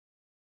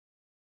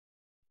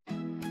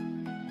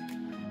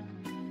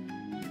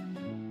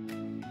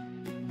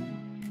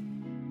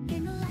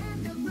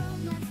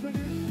bloxburg,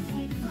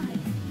 take flight.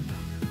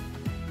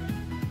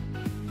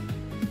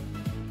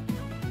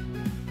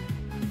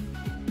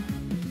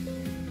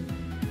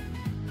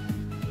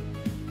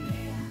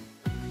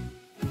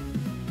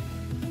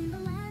 In the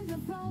land of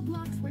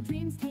Roblox where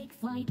dreams take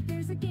flight,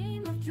 there's a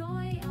game of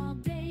joy all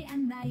day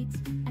and night.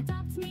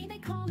 Adopt me, they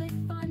call it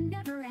fun,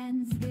 never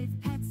ends.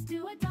 With pets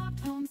to adopt,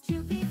 homes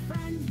to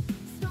befriend.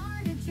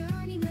 Start a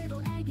journey,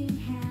 little egg in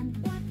hand.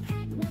 What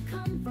pet will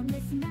come from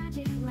this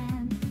magic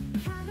land?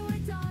 Cat or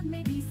dog,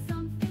 maybe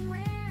something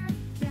rare.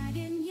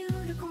 Dragon,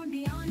 unicorn,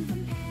 beyond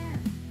compare.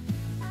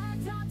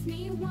 Adopt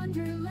me,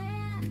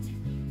 Wonderland.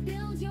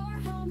 Build your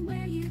home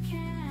where you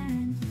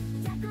can.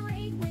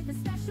 Decorate with a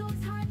special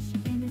touch.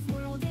 In this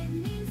world it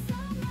means so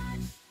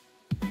much.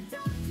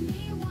 Adopt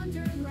me,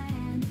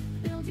 Wonderland.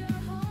 Build your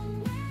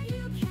home where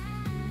you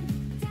can.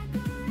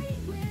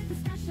 Decorate with a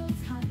special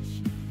touch.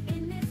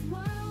 In this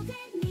world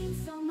it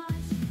means so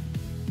much.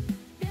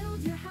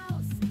 Build your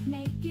house,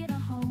 make it a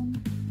home.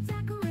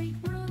 Decorate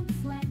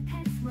rooms, let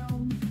pets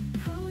roam.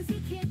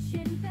 Cozy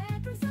kitchen,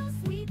 bedroom so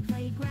sweet.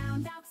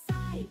 Playground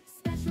outside,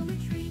 special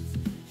retreats.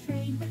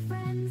 Trade with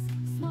friends,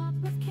 swap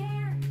with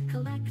care.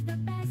 Collect the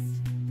best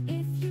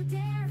if you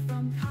dare.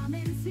 From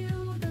common to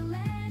the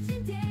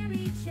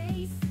legendary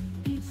chase.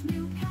 Each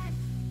new pet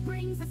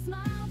brings a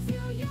smile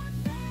to your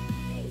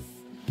face.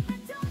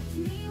 Adopt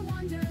me,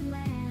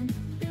 Wonderland.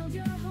 Build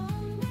your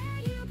home where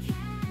you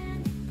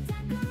can.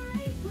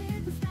 Decorate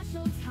with a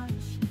special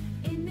touch.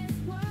 In this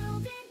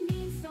world it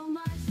means so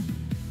much.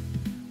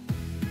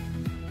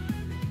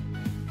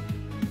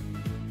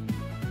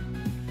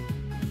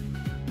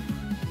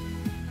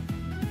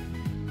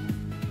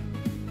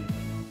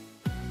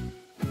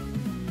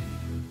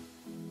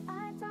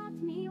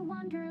 Adopt me,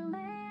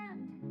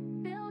 Wonderland.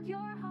 Build your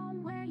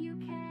home where you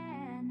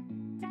can.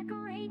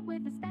 Decorate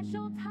with a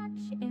special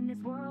touch. In this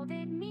world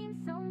it means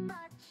so much.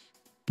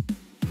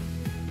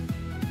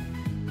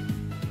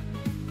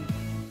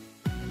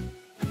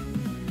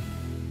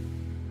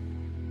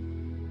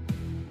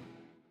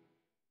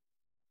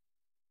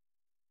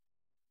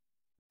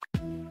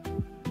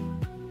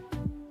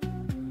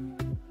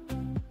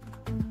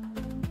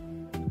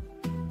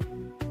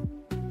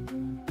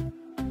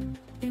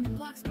 In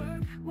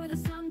Bloxburg, where the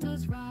sun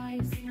does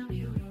rise,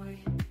 Minami, Oroi.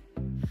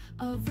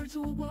 A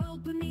virtual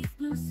world beneath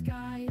blue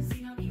skies,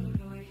 Minami,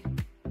 Oroi.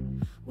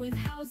 With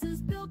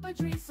houses built by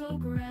dreams so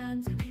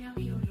grand,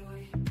 Minami,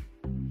 Oroi.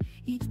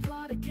 Each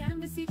plot a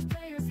canvas, each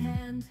player's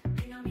hand,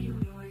 Minami,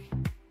 Oroi.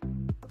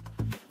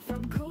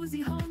 From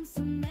cozy homes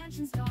to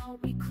mansions tall,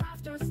 we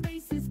craft our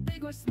spaces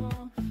big or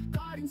small.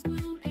 Gardens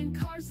bloom and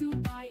cars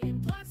zoom by. In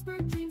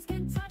Bloxburg, dreams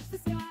can touch the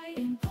sky.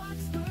 In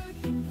Bloxburg,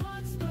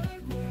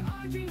 where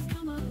our dreams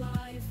come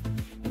alive.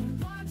 In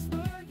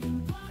Bloxburg,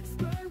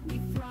 we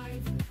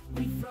thrive,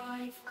 we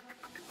thrive.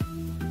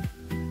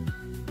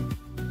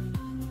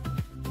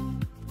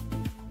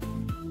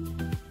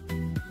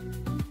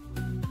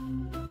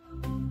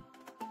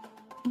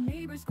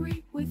 Neighbors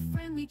greet with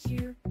friendly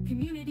cheer.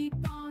 Community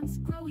bonds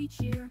grow each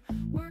year.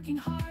 Working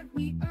hard,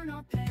 we earn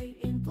our pay.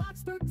 In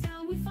Bloxburg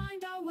town, we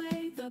find our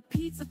way. The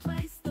pizza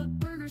place, the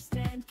burger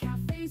stand.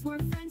 Cafes where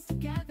friends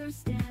together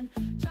stand.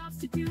 Jobs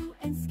to do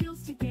and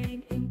skills to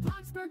gain. In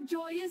Bloxburg,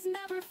 joy is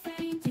never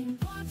faint. In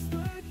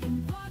Bloxburg,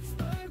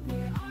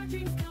 where our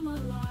dreams come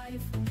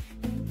alive.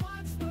 In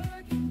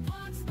Bloxburg,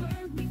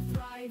 we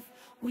thrive,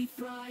 we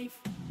thrive.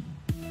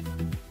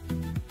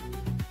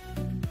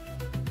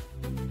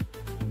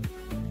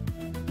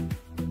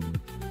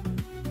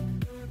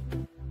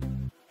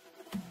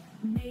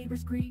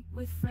 Neighbors greet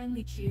with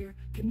friendly cheer.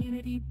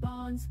 Community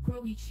bonds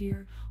grow each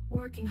year.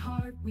 Working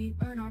hard, we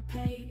earn our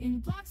pay.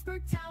 In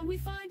Bloxburg town, we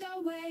find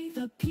our way.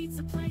 The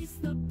pizza place,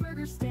 the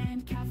burger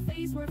stand.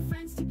 Cafes where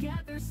friends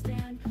together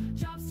stand.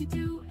 Jobs to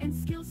do and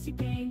skills to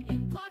gain.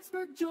 In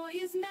Bloxburg, joy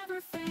is never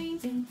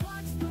faint. In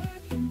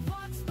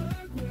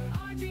Bloxburg, where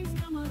our dreams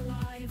come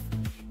alive.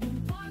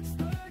 In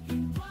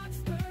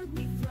Bloxburg,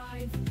 we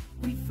thrive,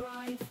 we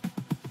thrive.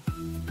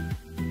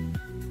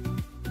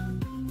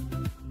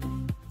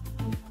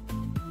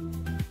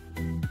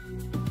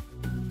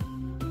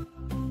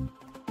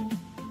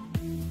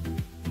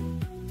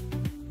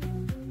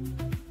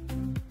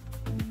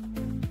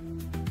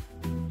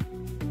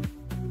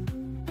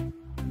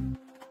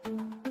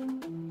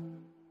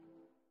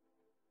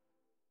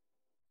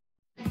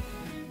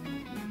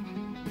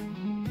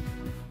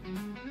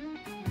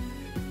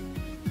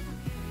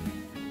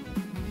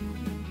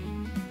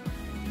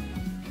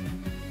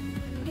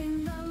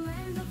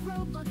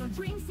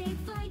 Dreams take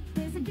flight,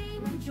 there's a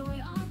game of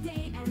joy all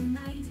day and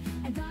night.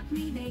 Adopt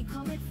me, they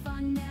call it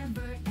fun,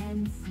 never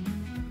ends.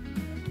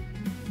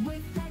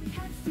 With pet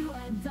cats to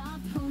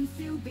adopt, homes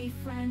to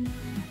befriend.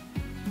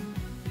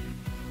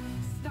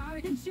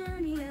 Start a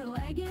journey, little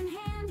egg in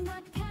hand.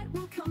 What pet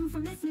will come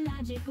from this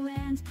magic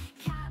land?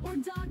 Cat or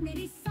dog,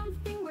 maybe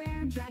something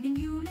rare. Dragon,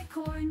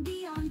 unicorn,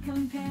 beyond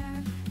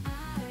compare.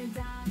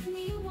 Adopt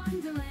me,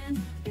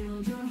 Wonderland.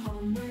 Build your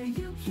home where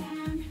you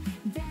can.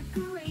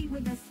 Decorate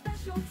with a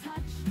special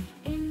touch.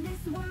 In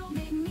this world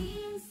it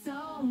means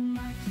so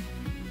much.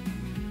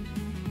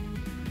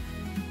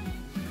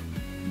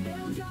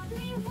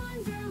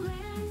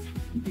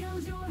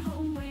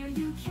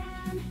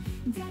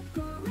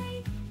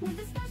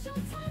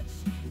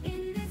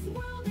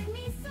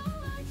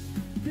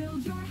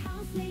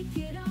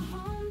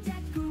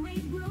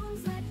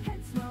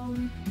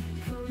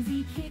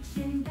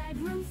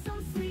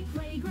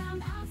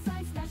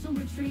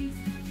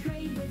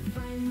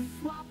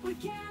 We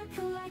can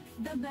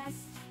collect the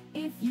best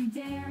if you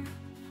dare.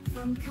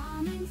 From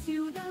common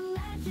to the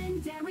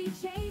legendary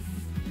chase,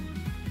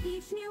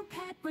 each new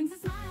pet brings a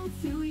smile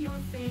to your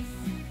face.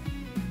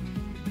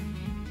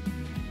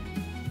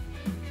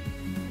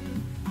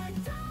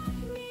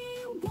 Adopt Me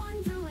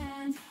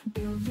Wonderland.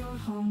 Build your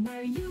home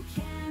where you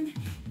can.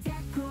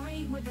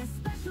 Decorate with a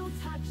special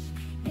touch.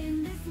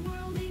 In this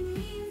world it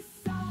means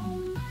so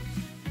much.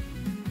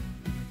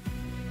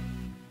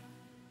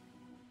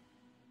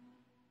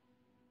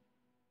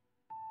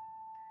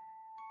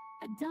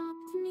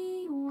 Adopt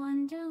Me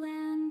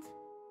Wonderland.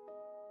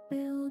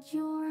 Build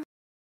your.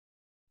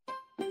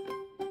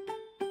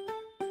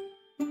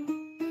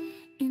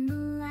 In the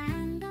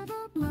land of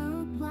a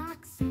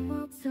Roblox, a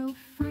world so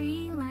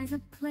free, lies a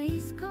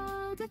place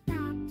called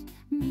Adopt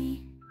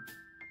Me.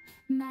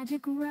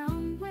 Magic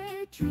realm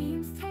where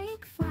dreams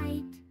take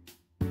flight,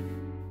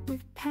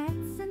 with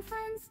pets and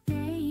friends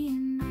day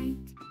and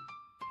night.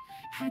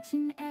 Hatch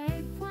an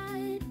egg,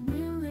 what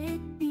will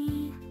it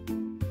be?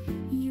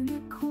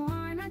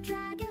 Unicorn or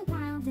dragon,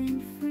 wild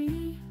and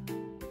free.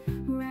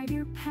 Ride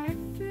your pet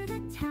through the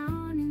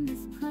town in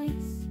this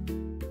place.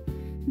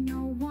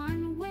 No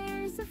one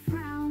wears a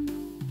frown.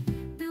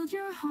 Build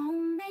your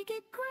home, make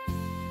it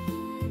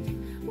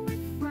grand,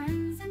 with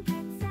friends and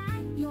pets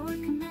at your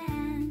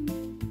command.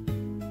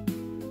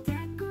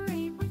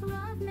 Decorate with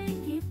love,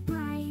 make it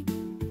bright,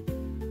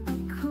 a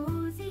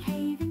cozy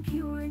haven,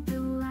 pure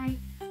delight.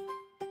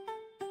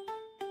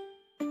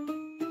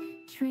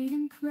 Trade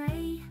and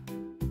play,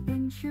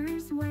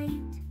 ventures wait,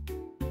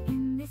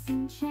 in this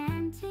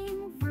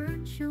enchanting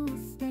virtual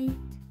state.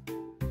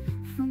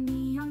 From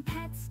neon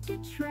pets to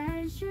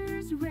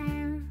treasures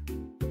rare,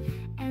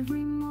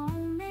 every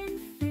moment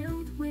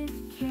filled with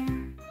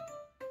care.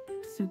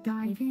 So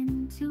dive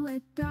into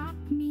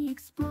Adopt Me,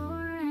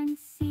 explore and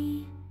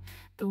see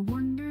the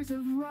wonders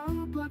of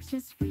Roblox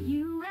just for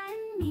you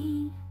and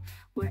me,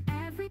 where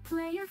every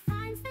player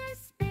finds their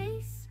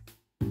space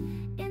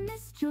in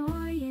this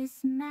joyous,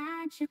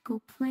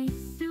 magical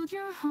place. Build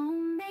your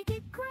home, make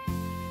it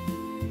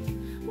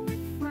grand,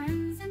 with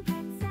friends and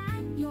pets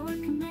at your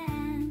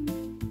command.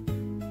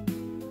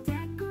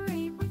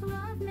 Decorate with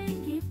love,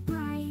 make it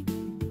bright,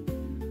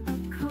 a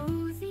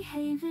cozy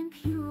haven,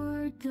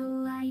 pure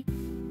delight.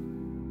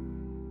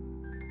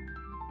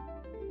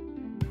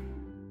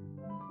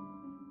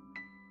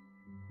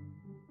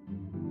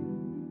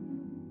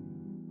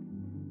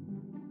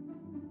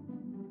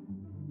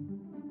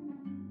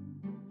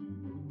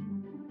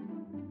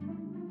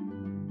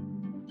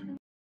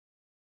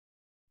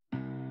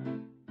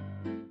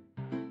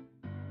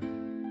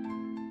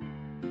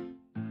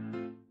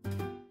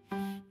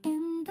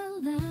 In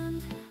the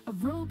land of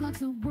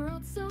Roblox, a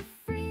world so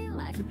free,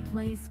 lies a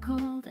place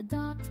called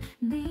Adopt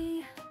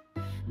Me.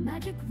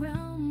 Magic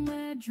realm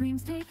where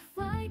dreams take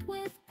flight,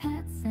 with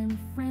pets and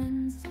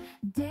friends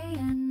day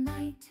and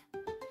night.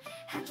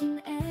 Hatch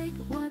an egg,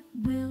 what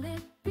will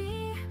it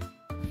be?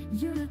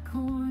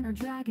 Unicorn or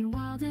dragon,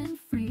 wild and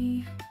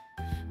free.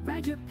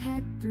 Ride your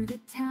pet through the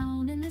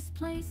town in this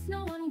place.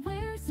 No one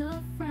wears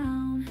a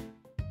frown.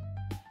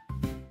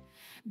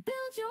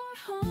 Build your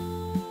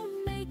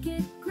home, make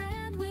it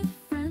grand, with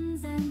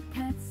friends and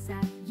pets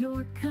at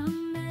your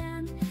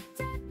command.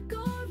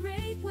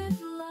 Decorate with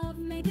love,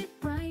 make it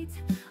bright,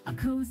 a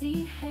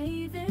cozy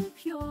haven,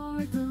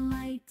 pure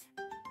delight.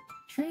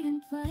 Trade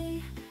and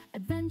play,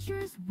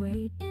 adventures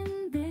wait,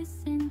 in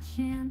this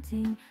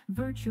enchanting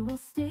virtual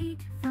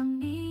state. From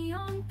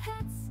neon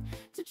pets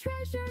to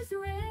treasures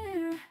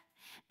rare,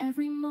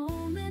 every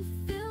moment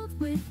filled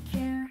with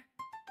care.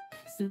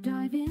 So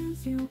dive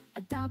into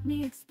Adopt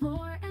Me,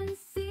 explore and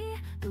see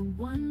the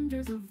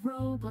wonders of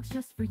Roblox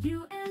just for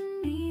you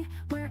and me,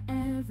 where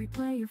every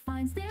player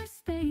finds their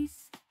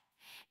space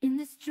in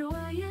this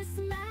joyous,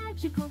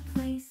 magical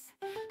place.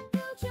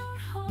 Build your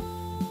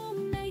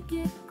home, make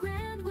it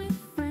grand, with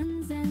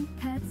friends and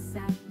pets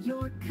at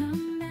your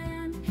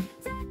command.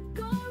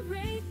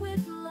 Decorate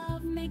with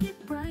love, make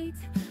it bright,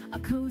 a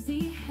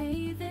cozy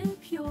haven,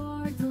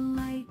 pure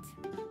delight.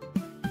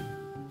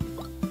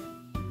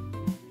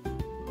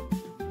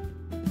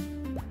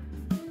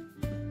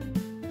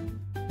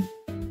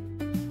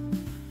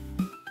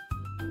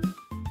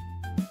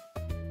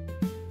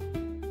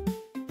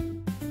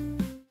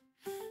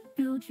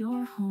 Build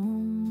your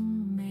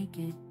home, make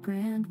it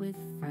grand, with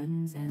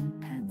friends and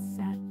pets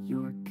at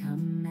your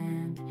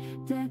command.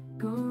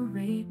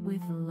 Decorate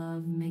with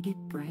love, make it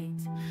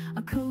bright,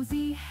 a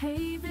cozy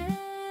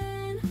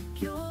haven,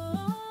 pure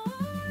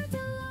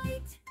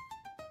delight.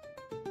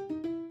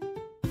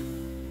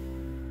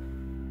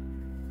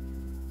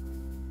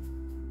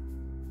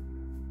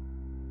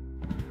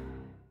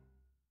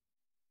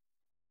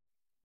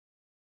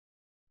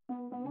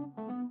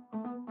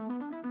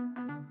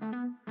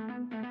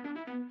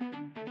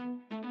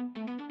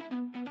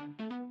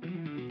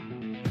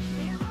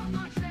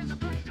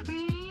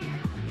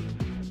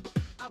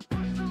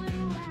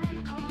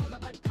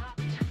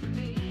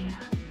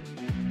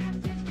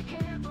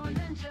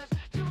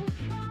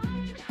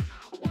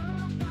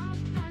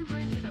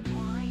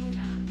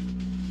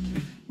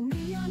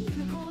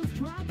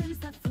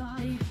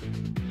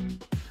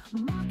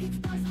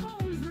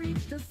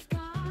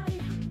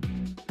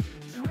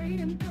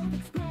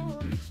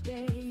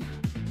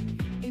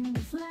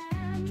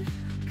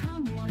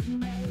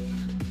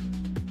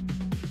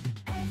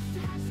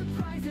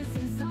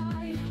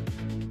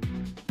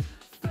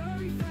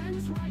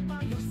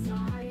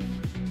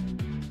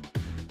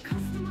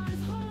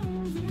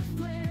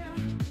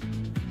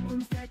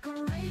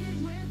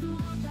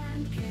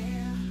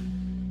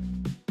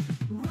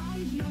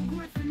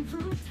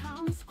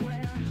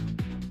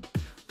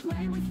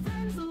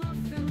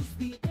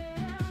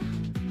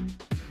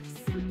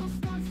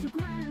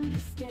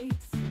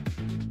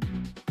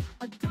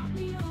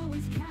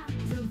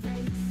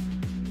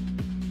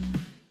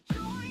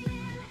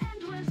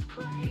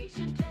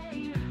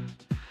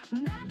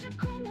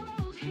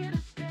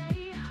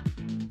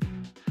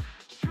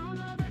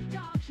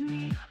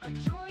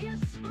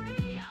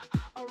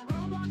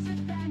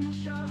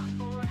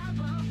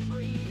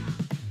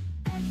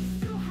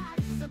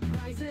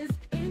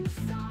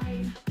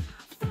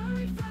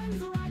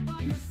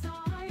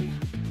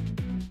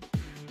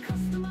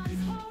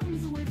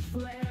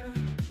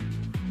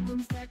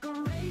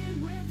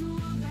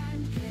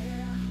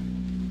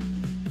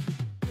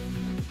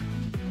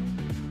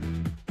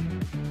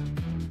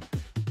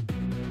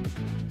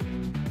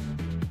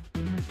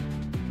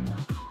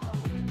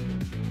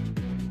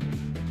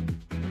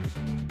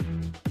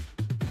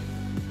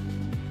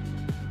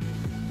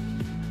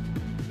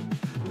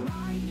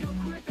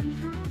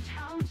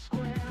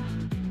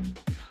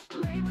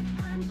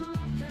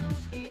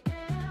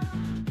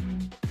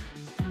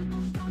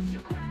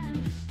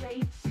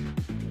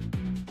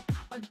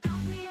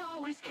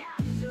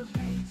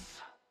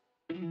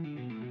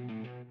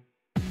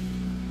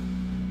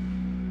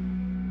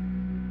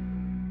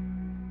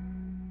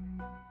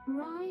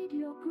 Ride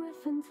your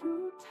griffin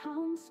through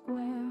town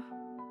square.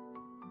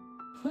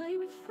 Play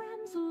with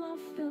friends, love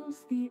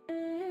fills the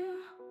air.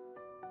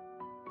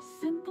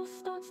 Simple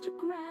starts to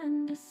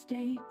grand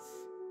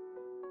estates.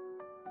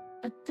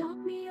 Adopt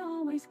me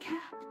always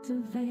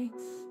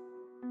captivates.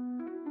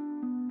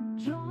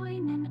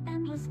 Join in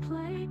endless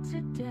play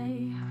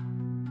today.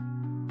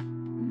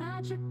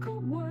 Magical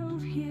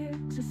world here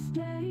to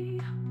stay.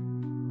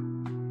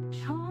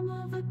 Charm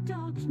of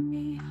Adopt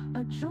Me,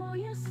 a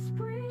joyous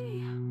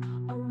spree.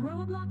 A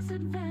Roblox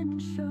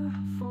adventure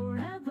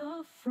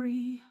forever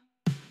free.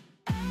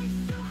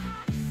 Eggs to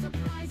hatch,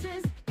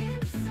 surprises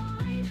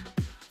inside.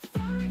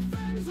 Furry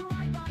friends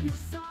right by your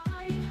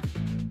side.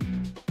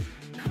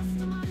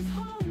 Customize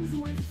homes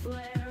with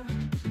flair.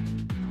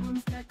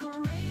 Homes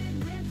decorated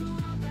with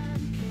love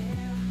and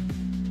care.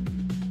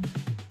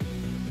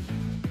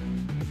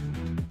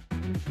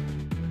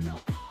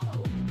 Oh.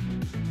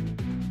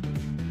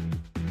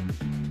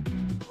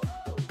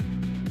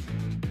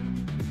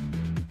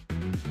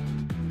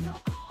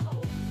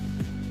 Oh.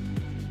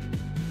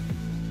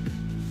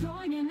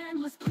 Join in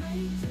endless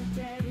play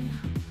today.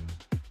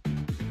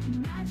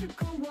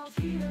 Magical world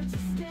here to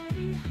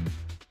stay.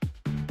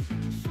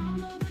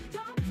 Charm of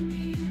Adopt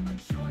Me,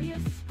 a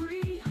joyous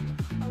spree.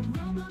 A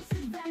Roblox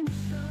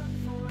adventure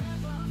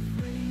forever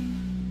free.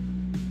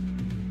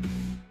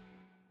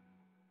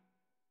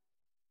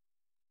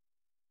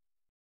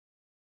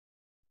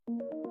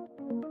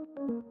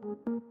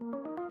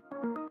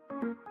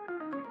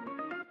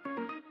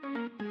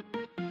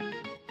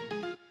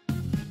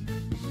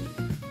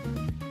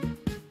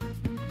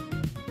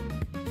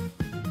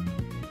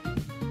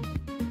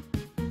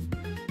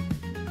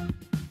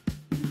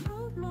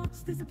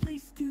 Roblox, there's a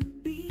place to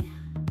be.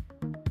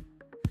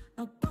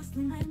 A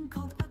bustling land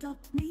called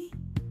Adopt Me.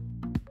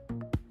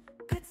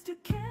 Pets to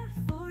care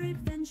for,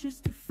 adventures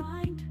to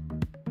find.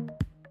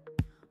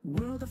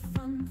 World of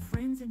fun,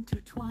 friends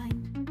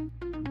intertwined.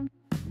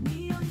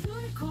 Neon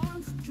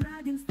unicorns,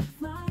 dragons that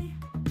fly.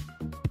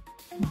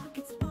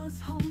 Markets buzz,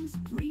 homes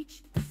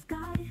reach the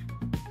sky.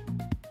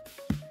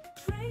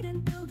 Trade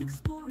and build,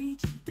 explore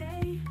each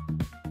day.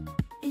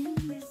 In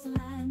this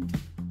land,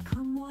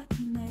 come what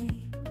may.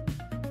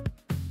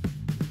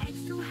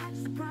 Eggs to hatch,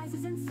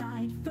 surprises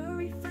inside.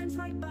 Furry friends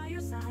right by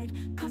your side.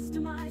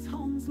 Customize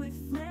homes with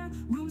flair.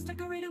 Rooms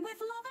decorated with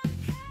love and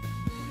care.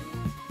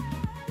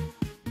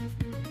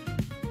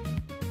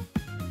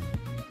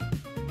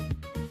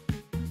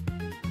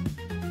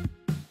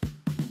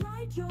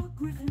 Ride your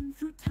griffin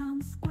through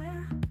town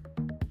square.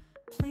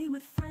 Play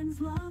with friends,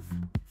 love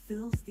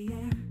fills the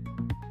air.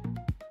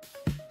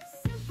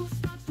 Simple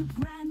starts to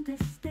grand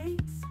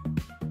estates.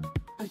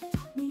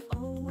 Adopt Me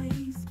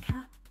always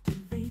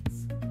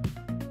captivates.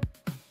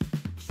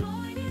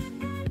 Join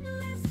in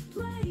endless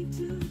play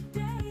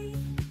today.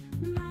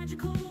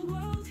 Magical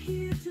world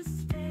here to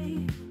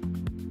stay.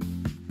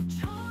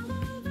 Charm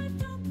of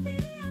Adopt Me,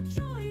 a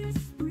joyous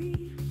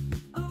spree.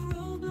 A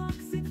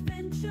Roblox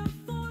adventure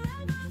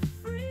forever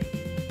free.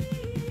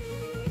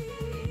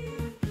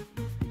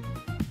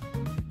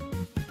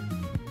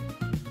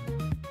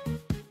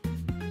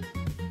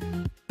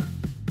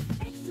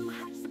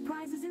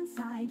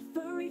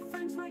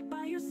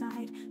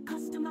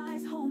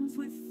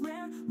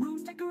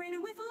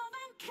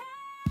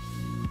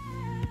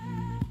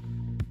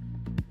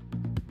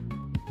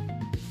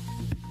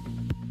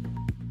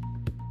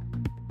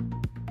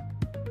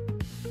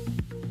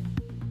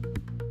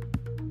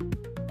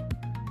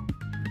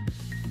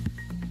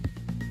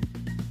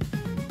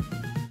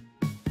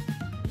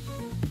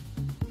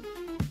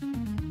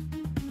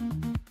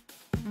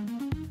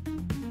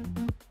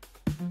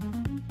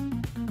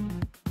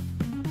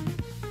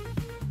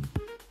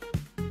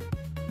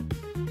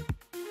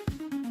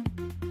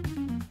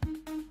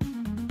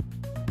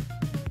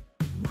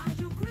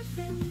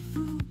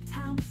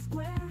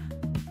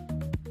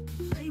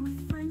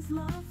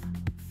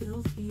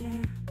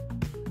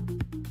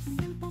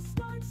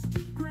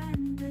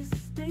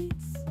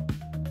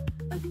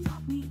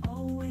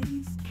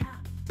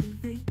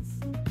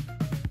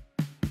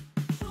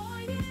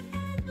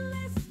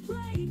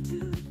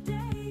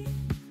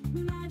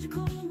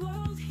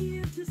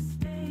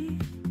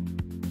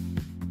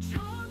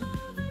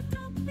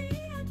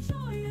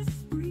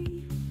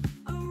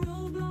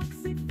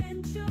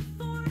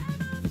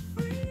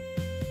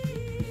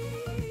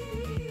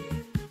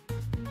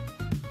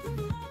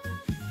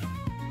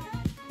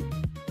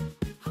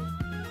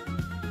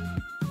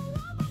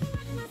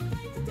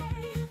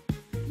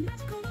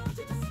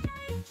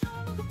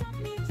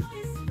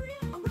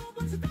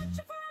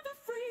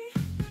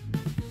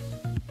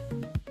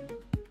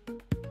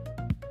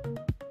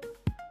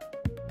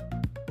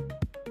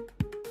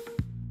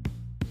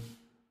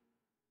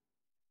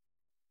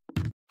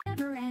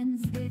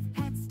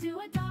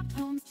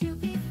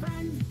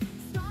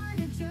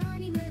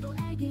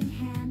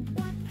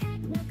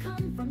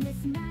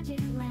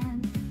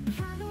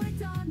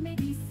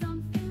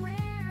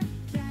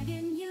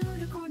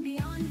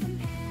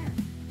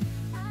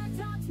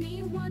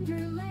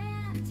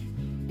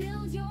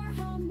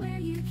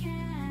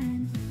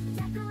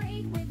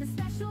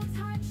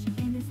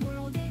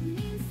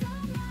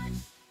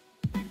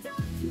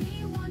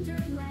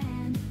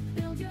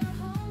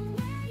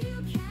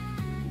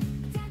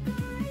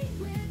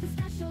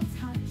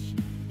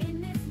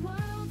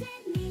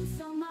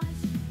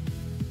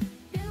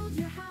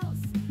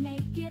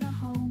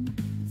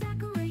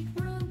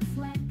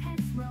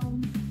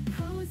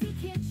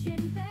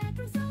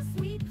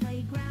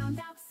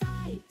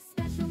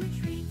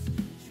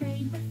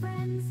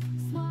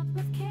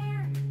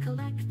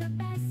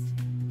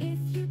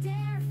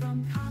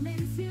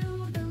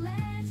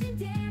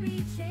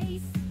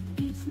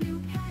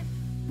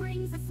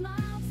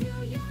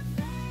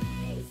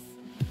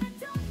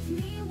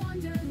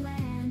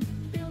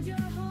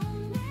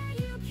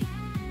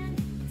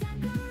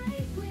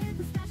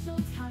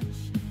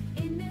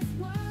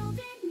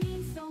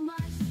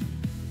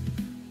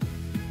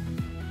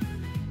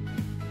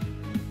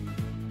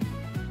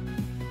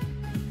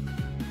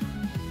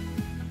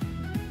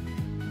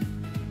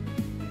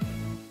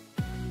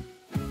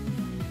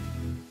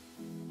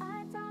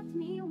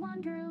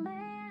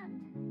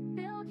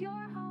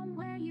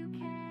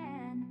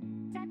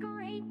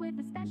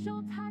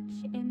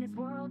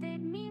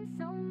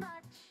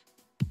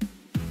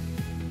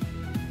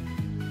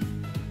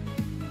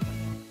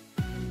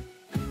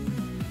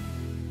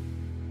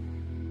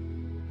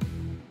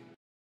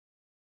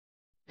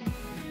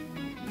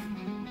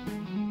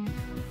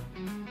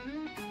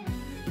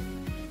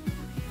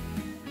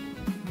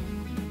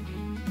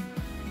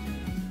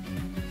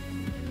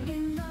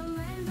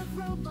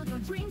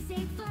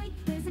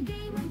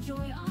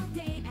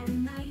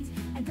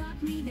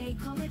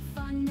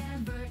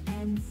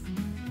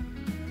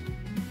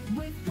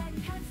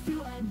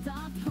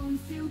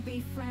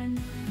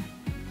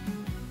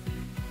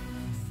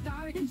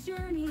 Start a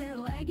journey,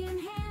 little egg in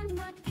hand.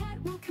 What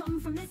pet will come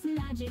from this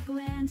magic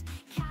land?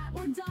 Cat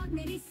or dog,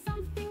 maybe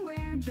something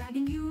rare.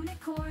 Dragon,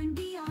 unicorn,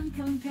 beyond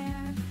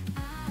compare.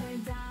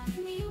 Adopt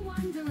me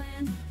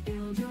wonderland.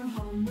 Build your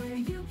home where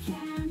you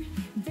can.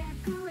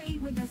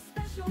 Decorate with a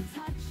special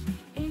touch.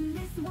 In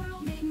this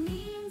world it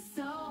means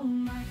so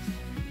much.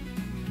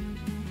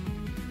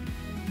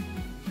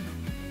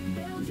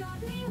 Build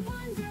me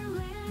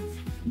wonderland.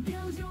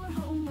 Build your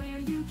home where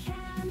you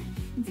can.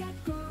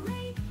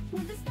 Decorate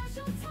with a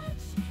special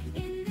touch.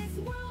 In this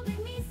world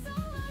it means so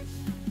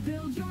much.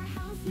 Build your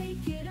house,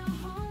 make it a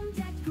home.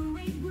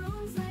 Decorate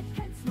rooms, let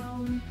pets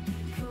roam.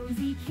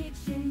 Cozy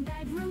kitchen,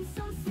 bedroom,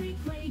 so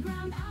sweet.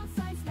 Playground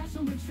outside,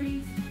 special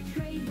retreats.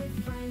 Trade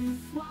with friends,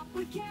 swap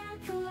with care.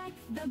 Collect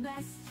the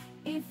best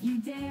if you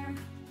dare.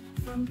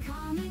 From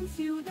common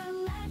to the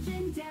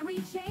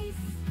legendary chase,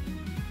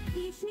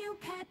 each new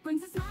pet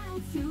brings a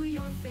smile to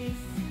your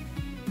face.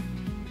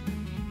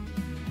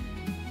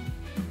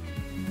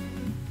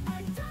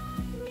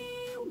 Adopt me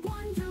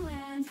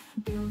wonderland.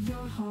 Build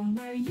your home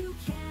where you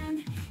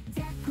can.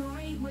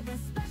 Decorate with a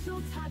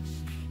special touch.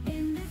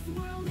 In this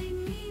world it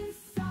means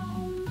so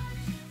much.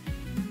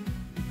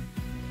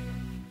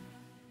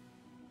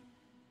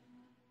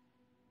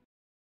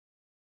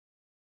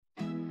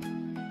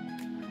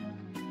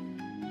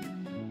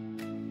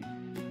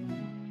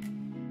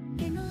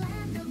 In the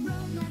land of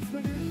Roblox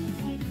where dreams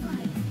take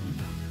flight.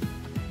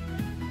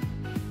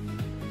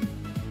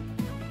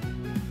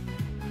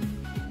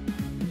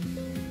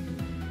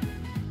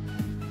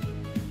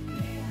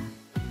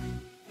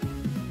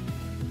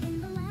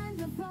 In the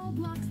land of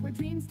Roblox where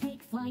dreams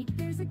take flight,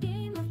 there's a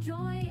game of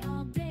joy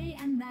all day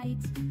and night.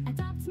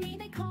 Adopt me,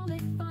 they call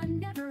it fun,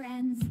 never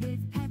ends.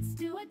 With pets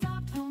to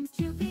adopt, homes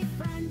to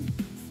befriend.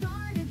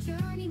 Start a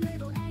journey,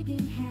 little egg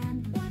in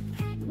hand. What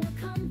pet will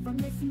come from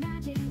this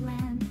magic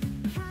land?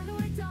 Cat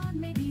or dog,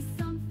 maybe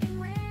something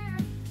rare.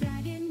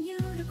 Dragon,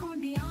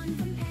 unicorn, beyond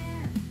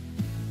compare.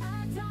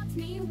 Adopt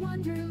me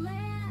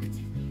wonderland.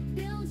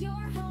 Build your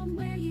home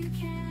where you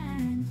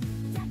can.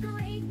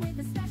 Decorate with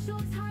a special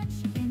touch.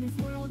 In this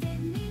world it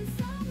means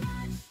so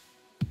much.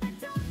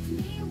 Adopt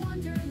me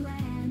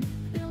wonderland.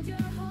 Build your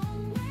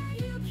home where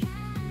you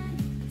can.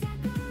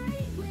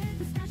 Decorate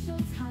with a special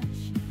touch.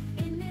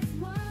 In this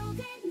world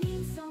it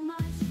means so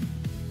much.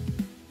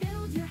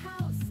 Build your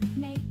house,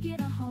 make it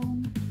a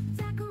home.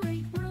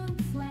 Decorate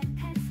rooms, let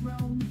pets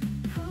roam.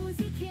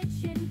 Cozy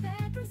kitchen,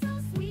 bedroom, so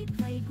sweet.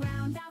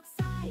 Playground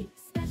outside,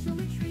 special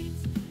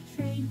retreats.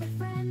 Trade with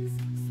friends,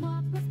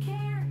 swap with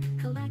care.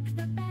 Collect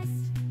the best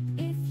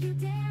if you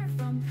dare.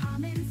 From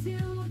common to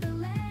the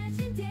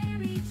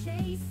legendary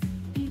chase,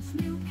 each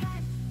new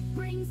pet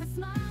brings a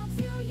smile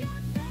to your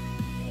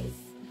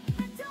face.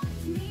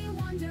 Adopt me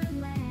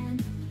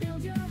wonderland.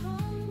 Build your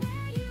home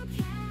where you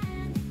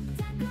can.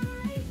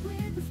 Decorate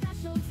with a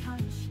special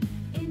touch.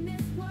 In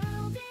this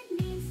world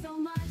it means so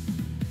much.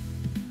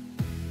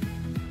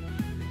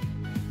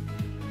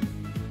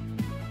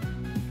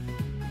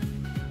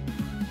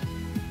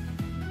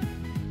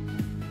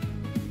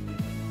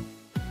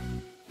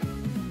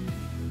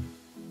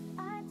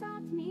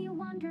 Adopt me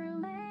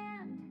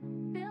wonderland.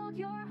 Build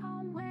your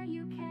home where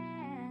you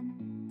can.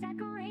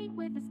 Decorate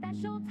with a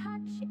special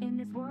touch. In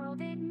this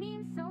world it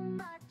means so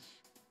much.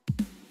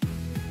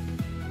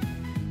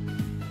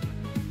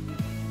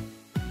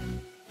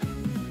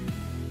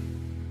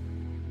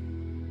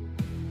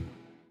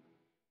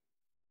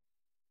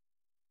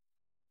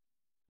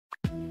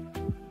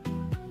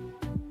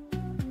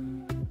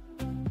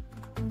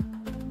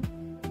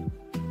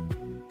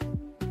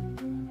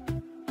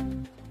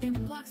 In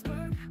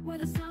Bloxburg, where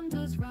the sun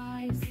does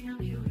rise,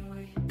 Minami,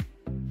 Oroi.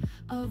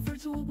 A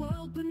virtual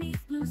world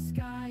beneath blue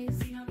skies,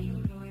 Minami,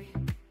 Oroi.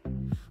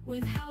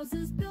 With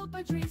houses built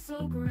by dreams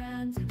so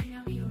grand,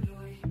 Minami,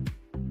 Oroi.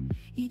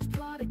 Each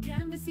plot a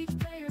canvas, each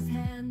player's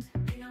hand,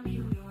 Minami,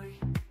 Oroi.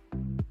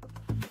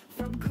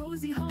 From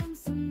cozy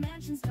homes to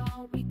mansions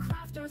tall, we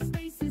craft our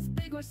spaces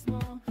big or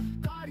small.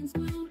 Gardens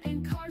bloom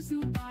and cars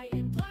zoom by.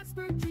 In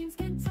Bloxburg, dreams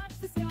can touch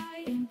the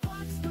sky. In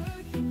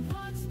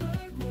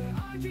Bloxburg, where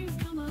our dreams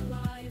come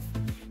alive.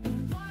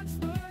 In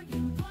Bloxburg,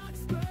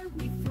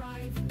 we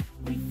thrive,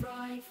 we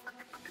thrive.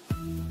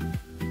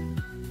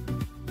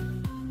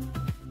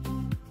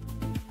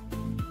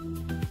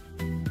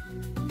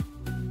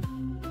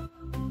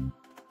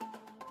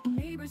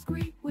 Neighbors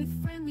greet with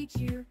friendly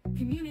cheer.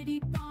 Community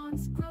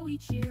bonds grow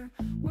each year.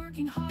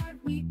 Working hard,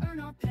 we earn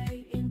our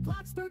pay. In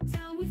Bloxburg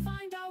town, we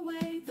find our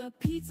way. The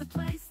pizza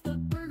place, the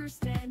burger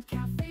stand.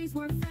 Cafes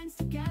where friends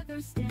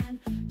together stand.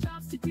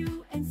 Jobs to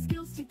do and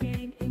skills to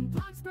gain. In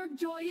Bloxburg,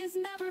 joy is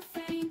never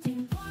faint.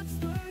 In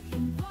Bloxburg,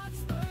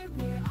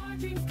 where our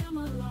dreams come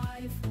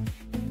alive.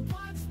 In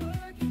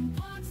Bloxburg,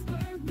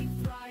 we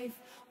thrive,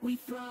 we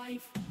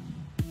thrive.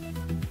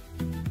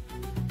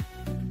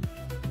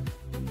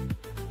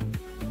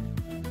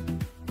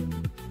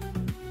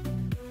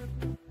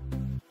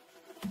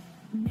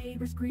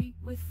 neighbors greet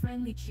with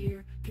friendly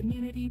cheer.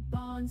 Community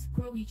bonds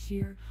grow each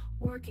year.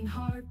 Working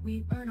hard,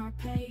 we earn our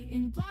pay.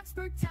 In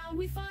Bloxburg town,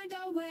 we find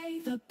our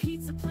way. The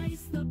pizza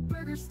place, the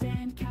burger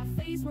stand,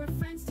 cafes where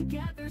friends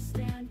together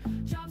stand.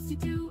 Jobs to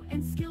do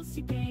and skills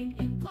to gain.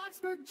 In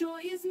Bloxburg,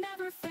 joy is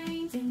never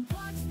faint. In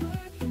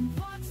Bloxburg,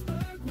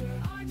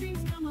 where our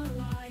dreams come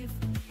alive.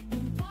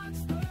 In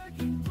Bloxburg,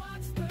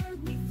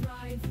 we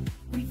thrive,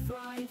 we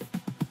thrive.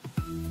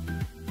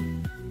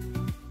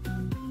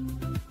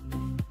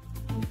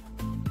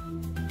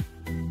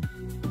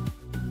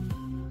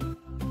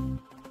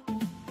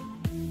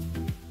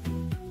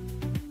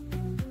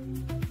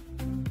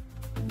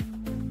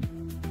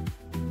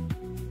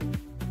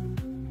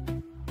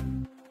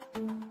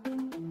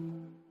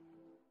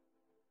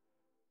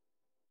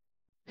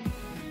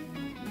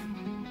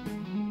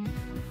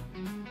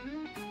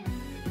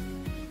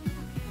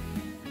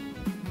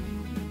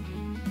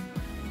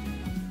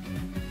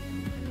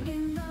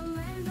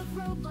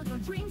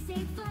 Dreams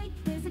take flight,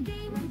 there's a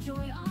game of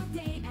joy all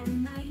day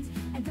and night.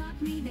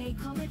 Adopt me, they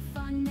call it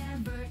fun,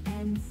 never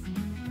ends.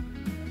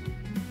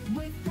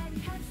 With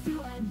pets to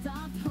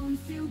adopt, homes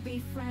to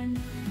befriend.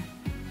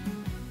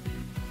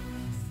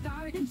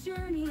 Start a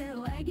journey,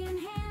 little egg in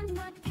hand.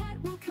 What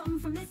pet will come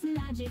from this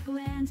magic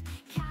land?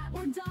 Cat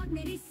or dog,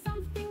 maybe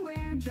something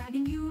rare.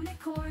 Dragon,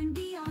 unicorn,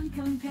 beyond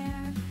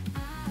compare.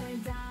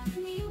 Adopt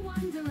me,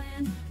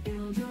 Wonderland.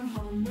 Build your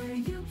home where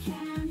you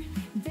can.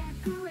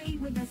 Decorate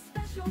with a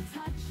special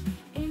touch.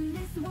 In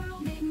this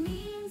world it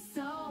means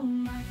so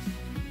much.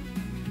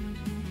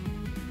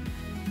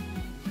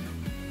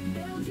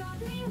 Build your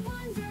me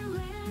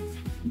Wonderland.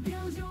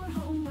 Build your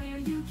home where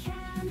you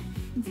can.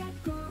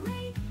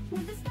 Decorate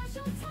with a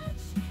special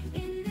touch.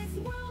 In this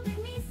world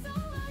it means so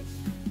much.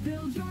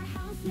 Build your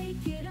house,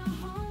 make it a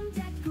home.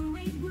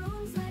 Decorate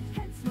rooms, let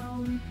pets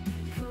roam.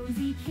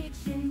 Cozy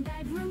kitchen,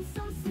 bedroom,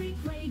 so sweet.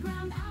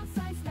 Playground,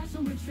 outside,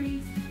 special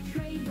retreats.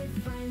 Trade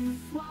with friends,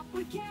 swap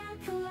with care.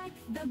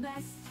 Collect the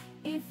best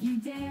if you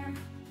dare.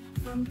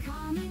 From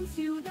common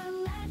to the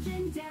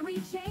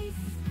legendary chase,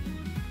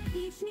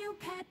 each new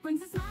pet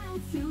brings a smile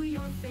to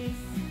your face.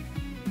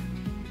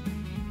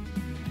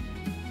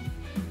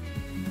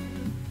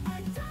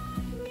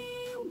 Adopt me,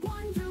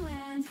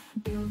 Wonderland.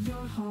 Build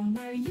your home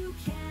where you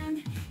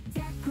can.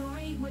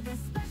 Decorate with a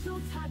special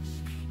touch.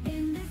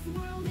 In this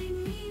world it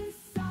means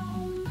so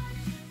much.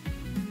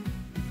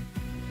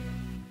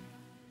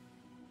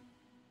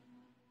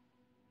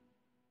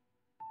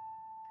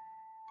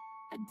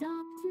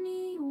 Adopt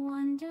me,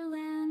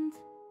 Wonderland.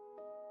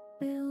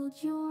 Build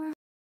your...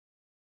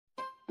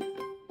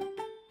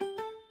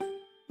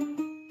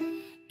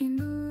 In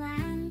the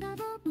land of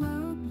the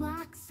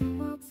Roblox, a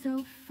world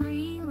so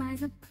free,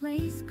 lies a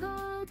place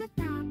called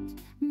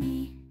Adopt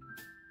Me.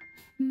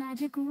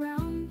 Magic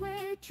realm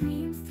where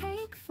dreams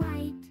take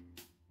flight.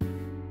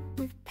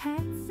 With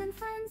pets and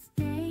friends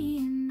day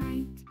and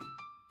night.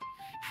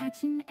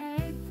 Hatch an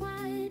egg,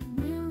 what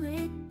will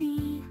it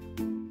be?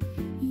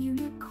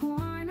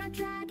 Unicorn or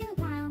dragon,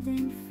 wild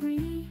and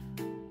free.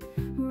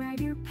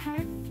 Ride your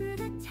pet through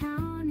the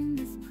town in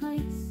this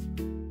place.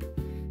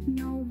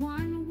 No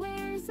one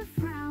wears a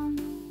frown.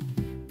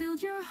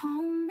 Build your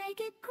home, make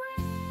it grand.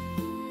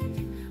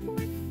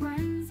 With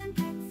friends and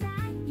pets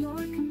at your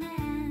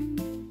command.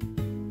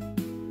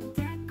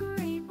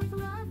 Decorate with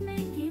love,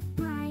 make it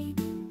bright.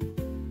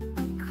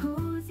 A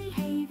cozy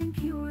haven,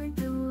 pure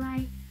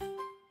delight.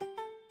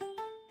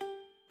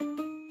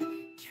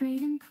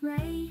 Trade and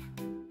play,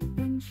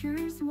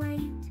 adventures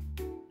wait.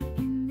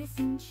 In this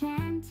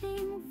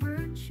enchanting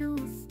virtual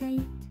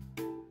state.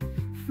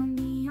 From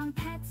neon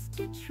pets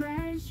to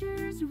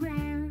treasures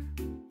rare.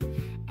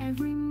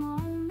 Every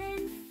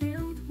moment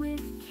filled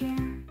with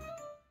care.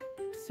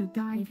 So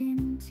dive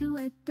into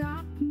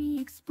Adopt Me,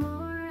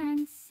 explore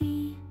and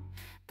see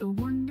the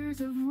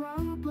wonders of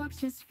Roblox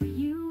just for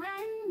you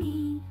and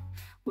me.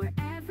 Where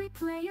every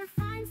player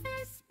finds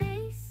their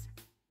space.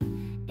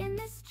 In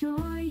this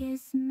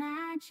joyous,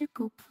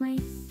 magical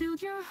place.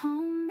 Build your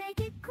home, make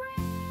it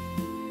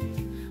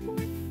grand.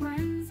 With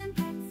friends and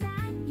pets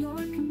at your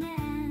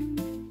command.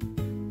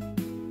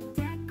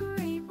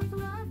 Decorate with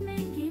love,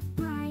 make it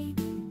bright.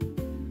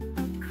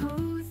 A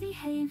cozy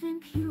haven,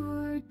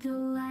 pure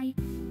delight.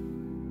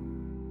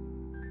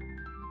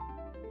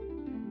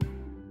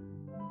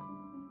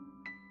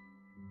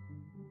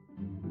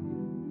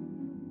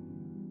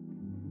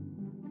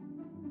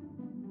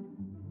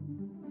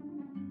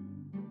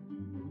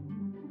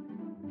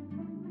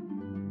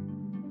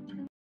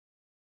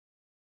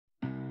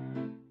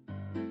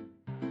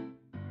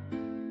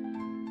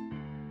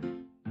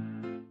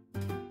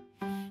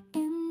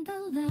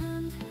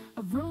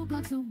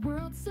 Roblox, a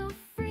world so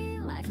free,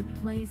 like a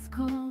place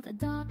called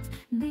Adopt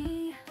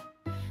Me.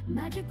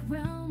 Magic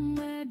realm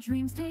where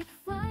dreams take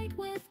flight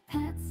with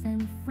pets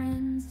and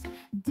friends,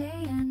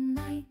 day and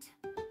night.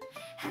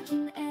 Hatch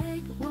an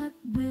egg, what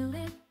will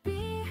it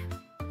be?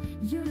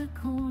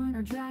 Unicorn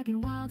or dragon,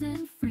 wild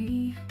and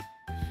free.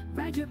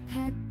 Ride your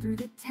pet through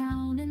the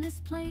town. In this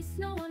place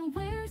no one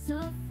wears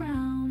a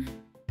frown.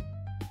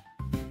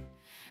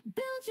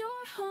 Build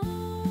your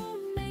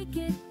home, make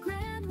it great.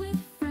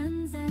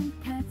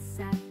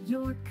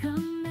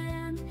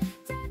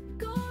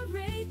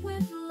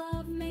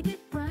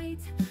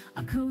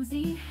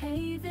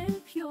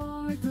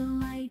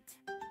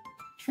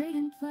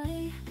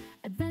 play.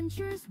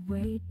 Adventures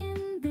wait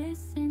in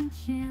this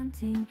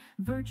enchanting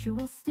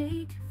virtual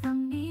state.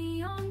 From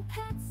neon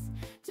pets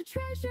to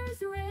treasures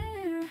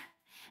rare,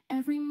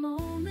 every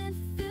moment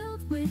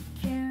filled with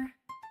care.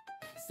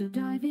 So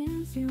dive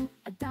into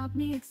Adopt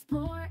Me,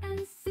 explore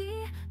and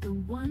see the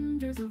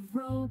wonders of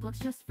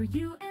Roblox just for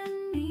you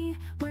and me,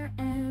 where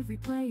every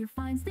player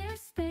finds their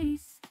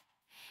space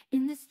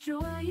in this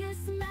joyous,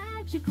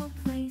 magical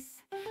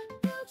place.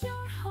 Build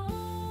your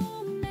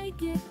home,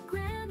 make it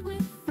grand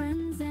with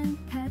friends and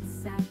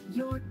pets at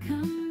your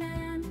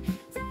command.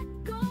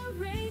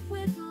 Decorate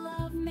with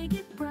love, make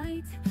it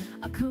bright,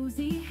 a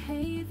cozy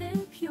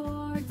haven,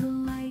 pure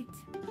delight.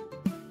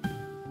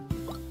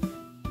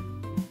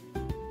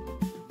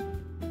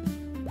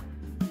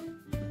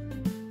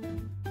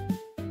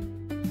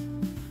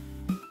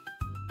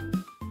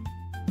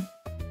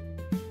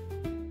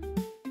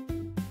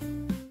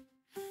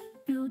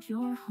 Build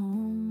your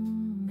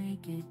home,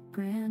 make it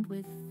grand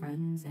with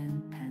friends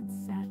and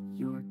pets at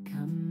your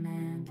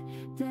command.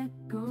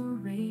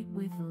 Decorate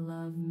with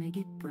love, make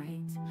it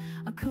bright,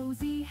 a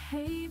cozy